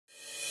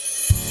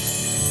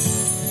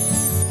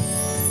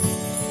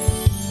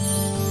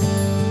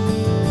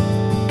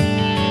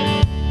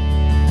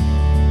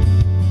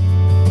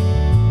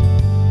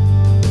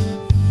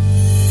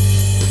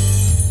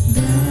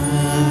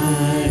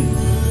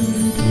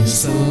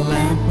is a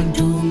lamp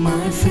unto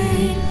my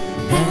feet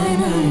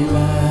and a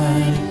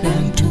light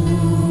unto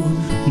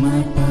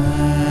my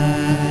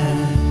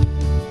path.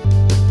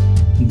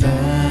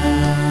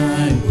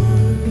 Thy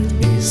word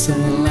is a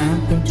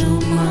lamp unto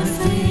my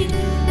feet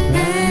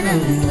and a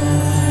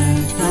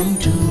light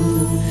unto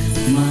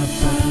my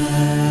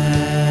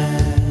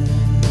path.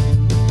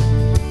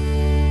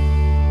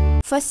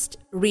 First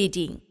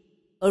reading.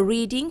 A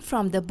reading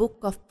from the book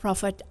of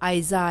Prophet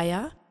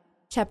Isaiah,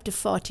 chapter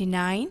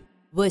 49,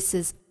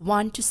 verses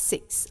 1 to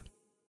 6.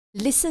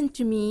 Listen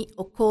to me,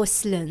 O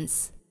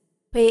coastlands.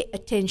 Pay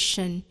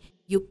attention,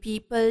 you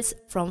peoples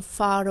from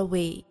far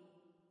away.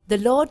 The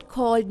Lord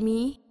called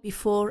me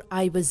before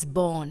I was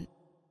born.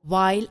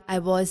 While I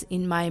was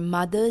in my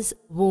mother's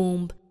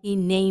womb, He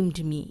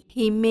named me.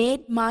 He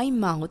made my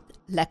mouth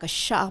like a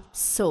sharp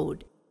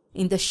sword.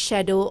 In the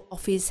shadow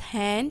of His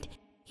hand,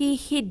 He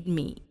hid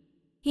me.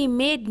 He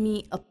made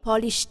me a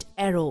polished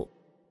arrow.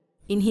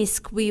 In His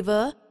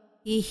quiver,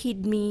 He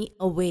hid me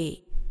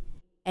away.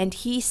 And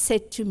He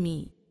said to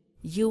me,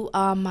 You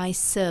are my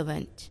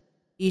servant,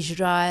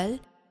 Israel,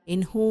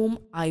 in whom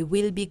I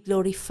will be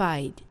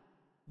glorified.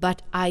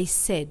 But I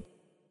said,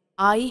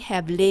 I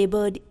have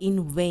labored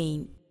in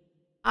vain.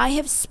 I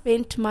have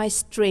spent my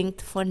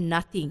strength for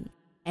nothing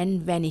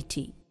and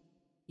vanity.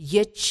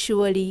 Yet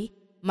surely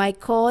my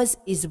cause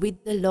is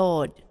with the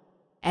Lord,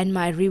 and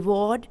my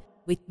reward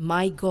with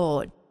my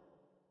God.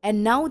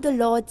 And now the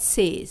Lord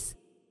says,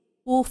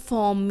 Who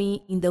formed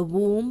me in the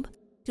womb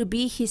to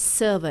be His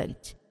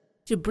servant,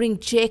 to bring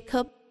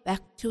Jacob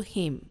back to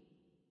Him,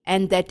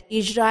 and that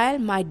Israel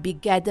might be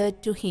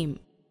gathered to Him.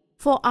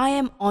 For I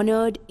am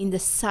honored in the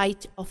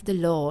sight of the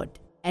Lord,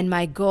 and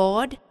my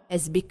God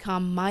has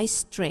become my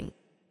strength.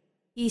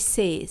 He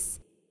says,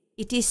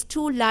 It is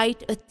too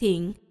light a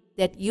thing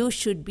that you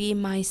should be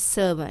my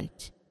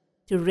servant,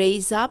 to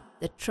raise up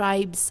the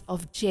tribes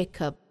of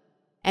Jacob,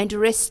 and to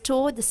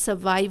restore the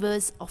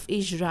survivors of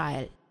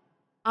Israel.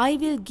 I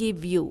will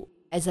give you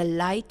as a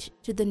light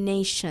to the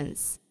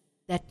nations,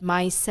 that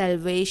my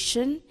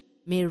salvation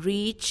may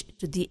reach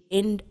to the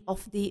end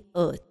of the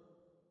earth.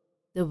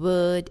 The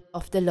word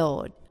of the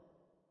Lord.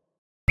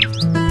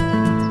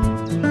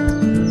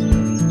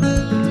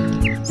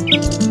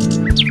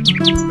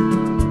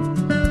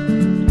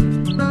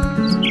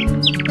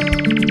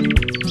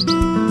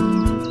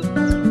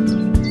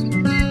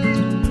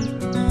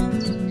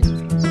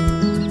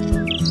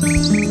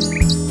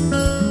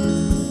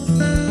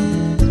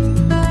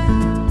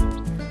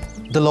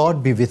 The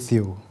Lord be with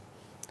you.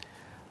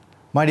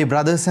 My dear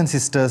brothers and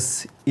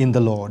sisters in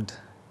the Lord,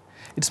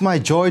 it's my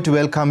joy to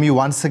welcome you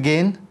once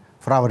again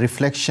for our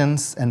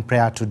reflections and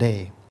prayer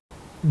today.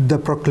 The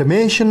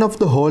proclamation of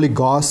the Holy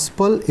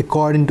Gospel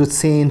according to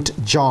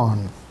Saint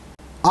John.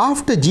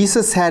 After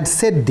Jesus had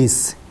said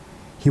this,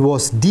 He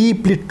was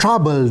deeply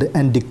troubled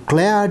and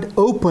declared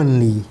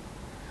openly,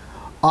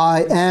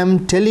 I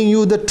am telling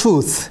you the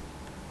truth.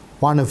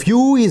 One of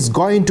you is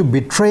going to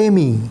betray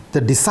me. The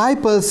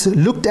disciples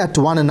looked at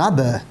one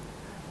another,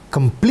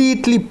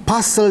 completely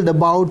puzzled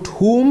about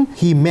whom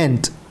He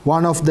meant.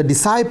 One of the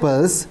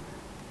disciples,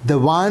 the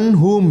one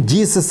whom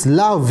Jesus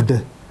loved,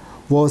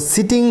 was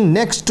sitting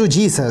next to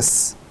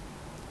Jesus.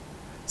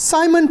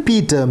 Simon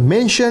Peter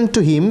mentioned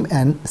to him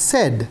and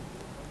said,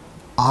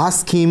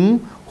 Ask him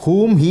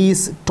whom he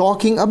is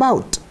talking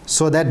about.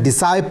 So that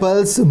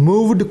disciples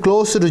moved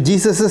closer to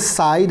Jesus'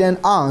 side and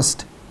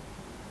asked,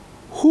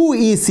 Who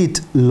is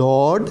it,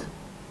 Lord?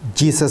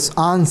 Jesus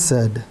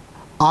answered,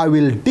 I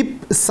will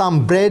dip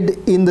some bread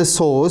in the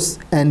sauce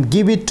and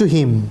give it to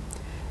him.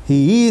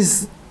 He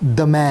is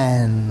the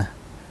man.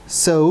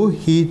 So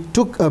he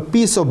took a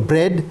piece of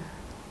bread,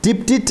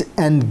 dipped it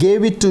and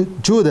gave it to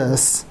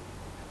Judas,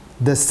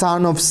 the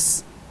son of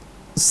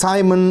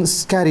Simon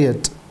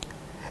Iscariot.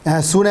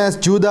 As soon as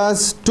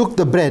Judas took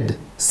the bread,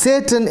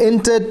 Satan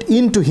entered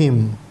into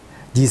him.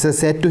 Jesus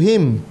said to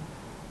him,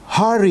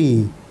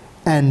 Hurry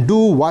and do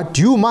what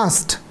you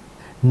must.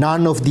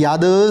 None of the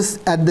others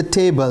at the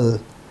table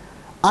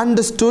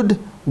understood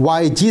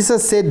why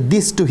Jesus said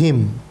this to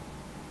him.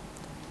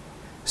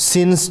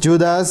 Since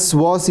Judas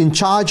was in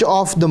charge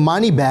of the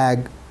money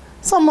bag,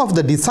 some of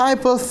the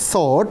disciples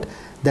thought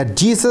that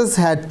Jesus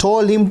had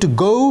told him to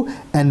go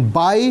and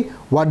buy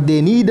what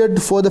they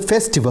needed for the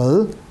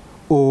festival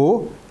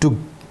or to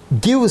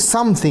give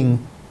something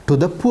to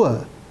the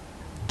poor.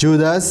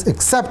 Judas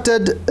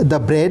accepted the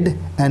bread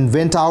and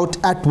went out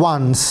at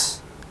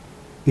once.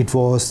 It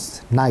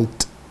was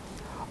night.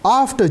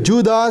 After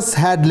Judas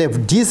had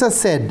left, Jesus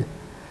said,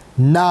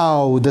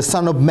 Now the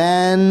Son of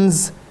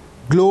Man's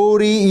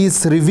glory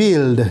is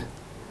revealed.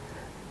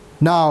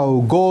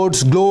 Now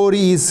God's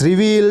glory is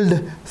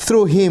revealed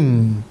through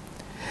him.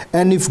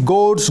 And if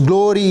God's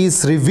glory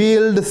is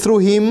revealed through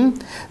him,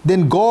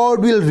 then God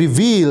will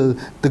reveal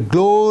the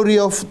glory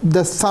of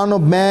the Son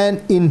of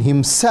Man in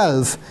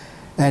himself,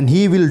 and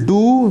he will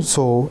do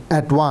so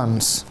at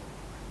once.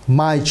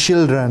 My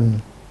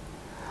children,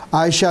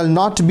 I shall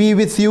not be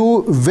with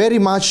you very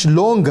much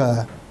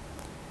longer.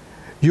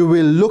 You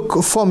will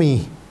look for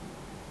me,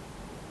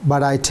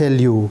 but I tell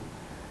you,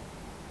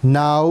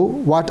 Now,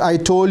 what I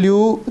told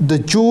you, the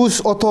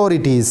Jews'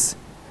 authorities,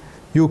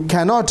 you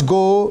cannot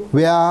go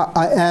where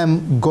I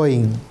am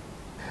going.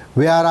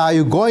 Where are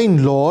you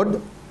going,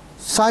 Lord?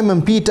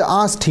 Simon Peter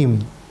asked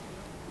him.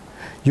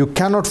 You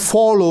cannot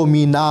follow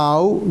me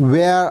now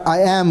where I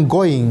am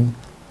going,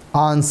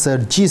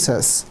 answered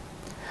Jesus.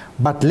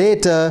 But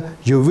later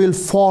you will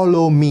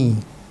follow me.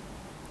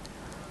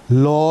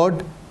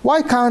 Lord,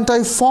 why can't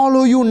I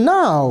follow you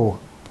now?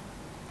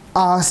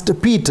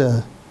 Asked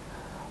Peter.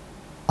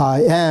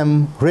 I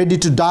am ready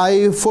to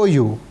die for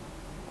you.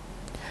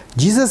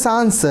 Jesus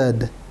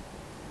answered,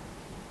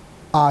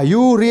 Are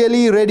you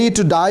really ready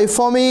to die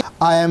for me?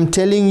 I am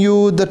telling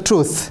you the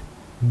truth.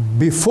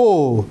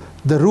 Before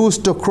the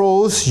rooster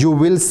crows, you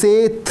will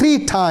say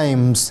 3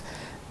 times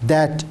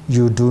that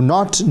you do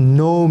not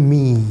know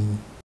me.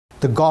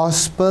 The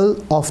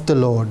Gospel of the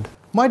Lord.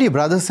 My dear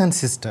brothers and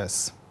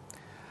sisters,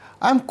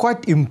 I am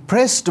quite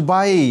impressed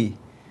by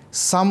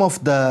some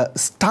of the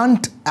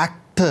stunt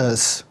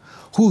actors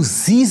who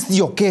seize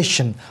the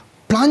occasion,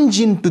 plunge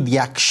into the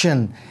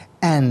action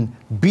and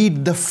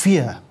beat the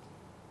fear.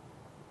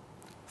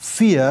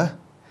 Fear,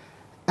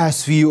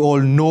 as we all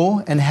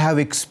know and have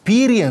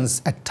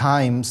experienced at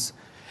times,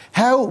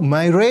 have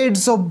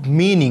myriads of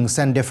meanings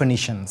and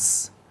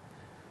definitions.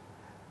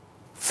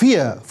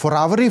 Fear, for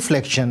our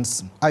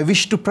reflections, I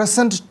wish to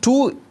present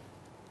 2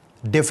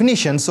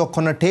 definitions or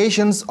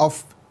connotations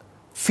of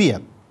fear.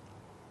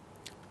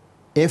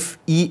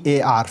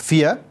 F-E-A-R,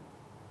 fear.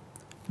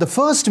 The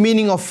first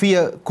meaning of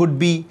fear could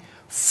be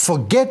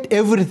forget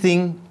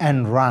everything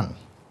and run.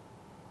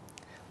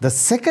 The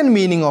second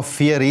meaning of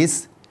fear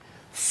is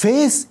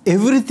face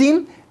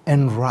everything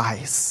and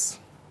rise.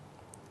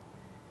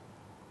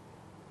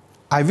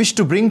 I wish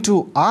to bring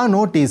to our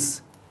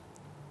notice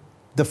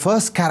the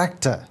first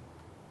character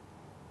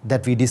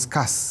that we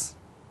discuss.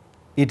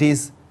 It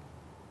is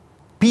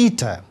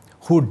Peter,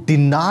 who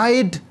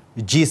denied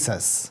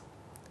Jesus.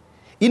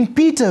 In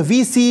Peter,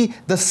 we see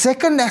the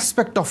second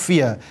aspect of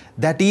fear,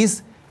 that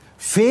is,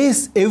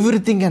 face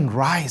everything and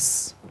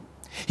rise.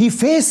 He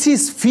faced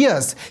his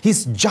fears,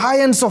 his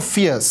giants of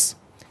fears,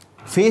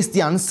 faced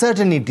the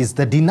uncertainties,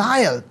 the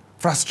denial,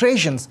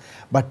 frustrations,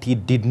 but he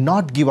did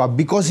not give up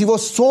because he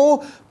was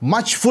so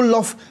much full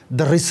of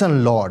the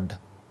risen Lord.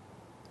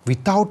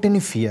 Without any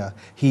fear,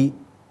 he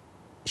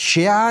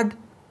shared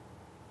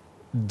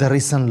the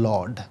risen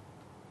Lord.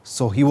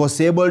 So he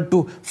was able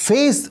to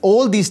face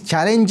all these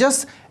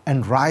challenges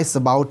and rise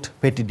above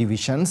petty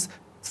divisions,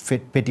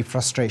 petty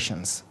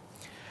frustrations.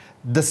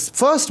 The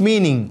first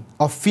meaning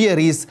of fear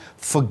is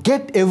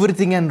forget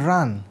everything and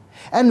run.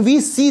 And we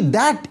see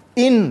that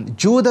in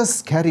Judas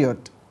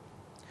Iscariot,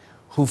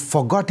 who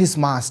forgot his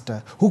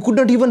master, who could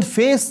not even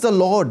face the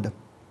Lord.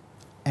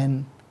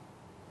 And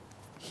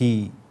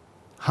he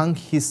hung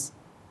his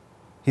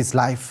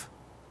life.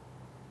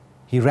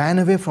 He ran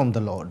away from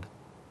the Lord.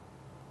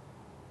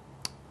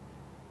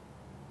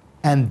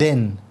 And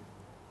then,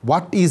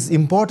 what is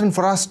important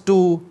for us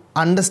to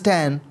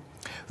understand,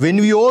 when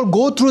we all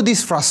go through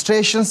these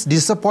frustrations,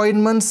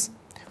 disappointments,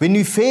 when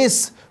we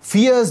face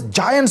fears,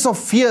 giants of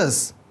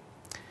fears,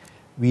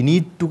 we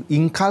need to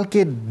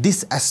inculcate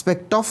this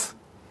aspect of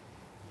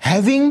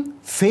having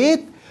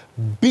faith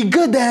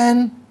bigger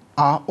than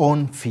our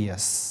own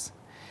fears.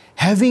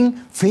 Having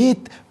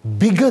faith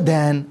bigger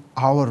than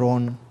our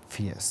own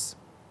fears.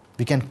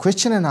 We can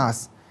question and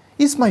ask,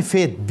 is my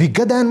faith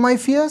bigger than my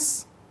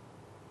fears?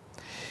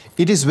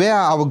 It is where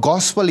our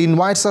gospel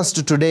invites us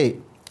to today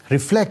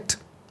reflect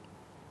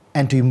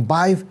and to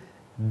imbibe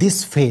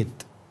this faith,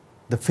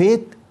 the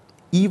faith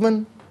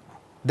even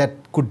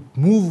that could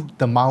move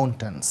the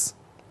mountains.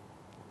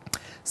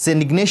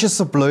 St. Ignatius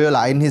of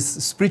Loyola, in his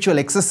spiritual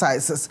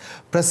exercises,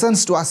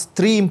 presents to us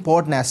 3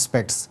 important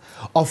aspects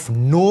of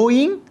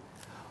knowing,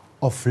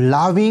 of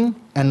loving,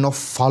 and of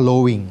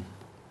following.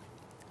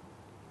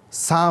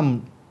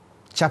 Psalm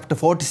chapter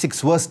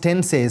 46 verse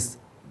 10 says,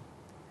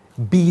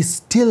 "Be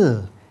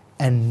still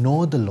and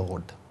know the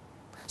Lord."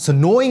 So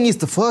knowing is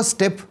the first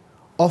step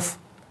of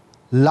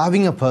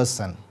loving a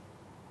person.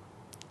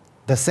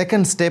 The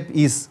second step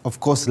is, of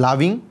course,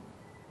 loving.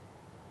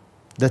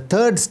 The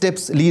third step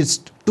leads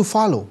to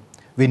follow.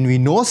 When we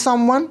know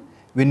someone,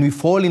 when we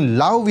fall in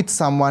love with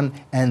someone,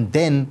 and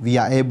then we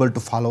are able to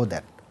follow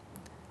that.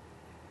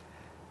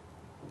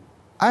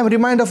 I am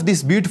reminded of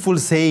this beautiful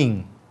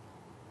saying.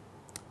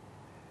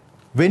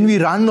 When we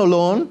run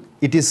alone,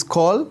 it is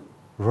called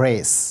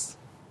race.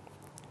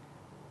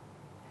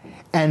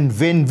 And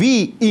when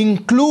we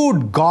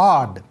include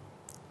God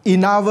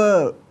in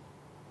our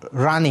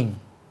running,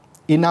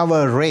 in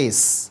our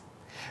race,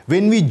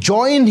 when we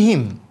join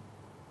Him,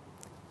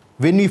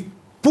 when we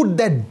put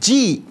that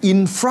G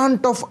in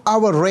front of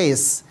our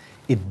race,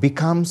 it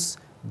becomes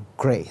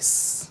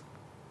grace.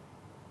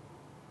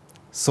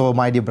 So,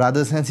 my dear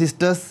brothers and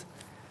sisters,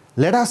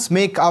 let us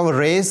make our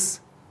race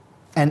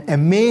an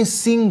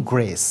amazing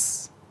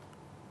grace.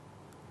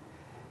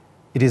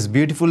 It is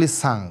beautifully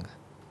sung.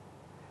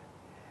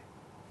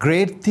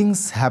 Great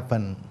things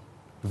happen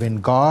when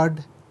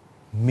God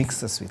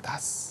mixes with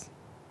us.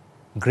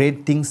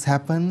 Great things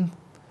happen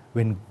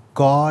when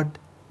God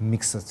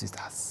mixes with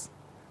us.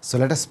 So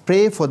let us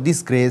pray for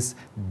this grace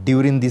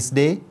during this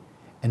day,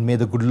 and may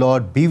the good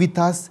Lord be with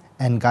us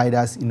and guide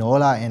us in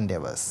all our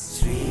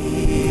endeavors.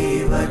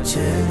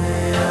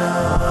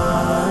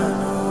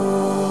 Wachanayano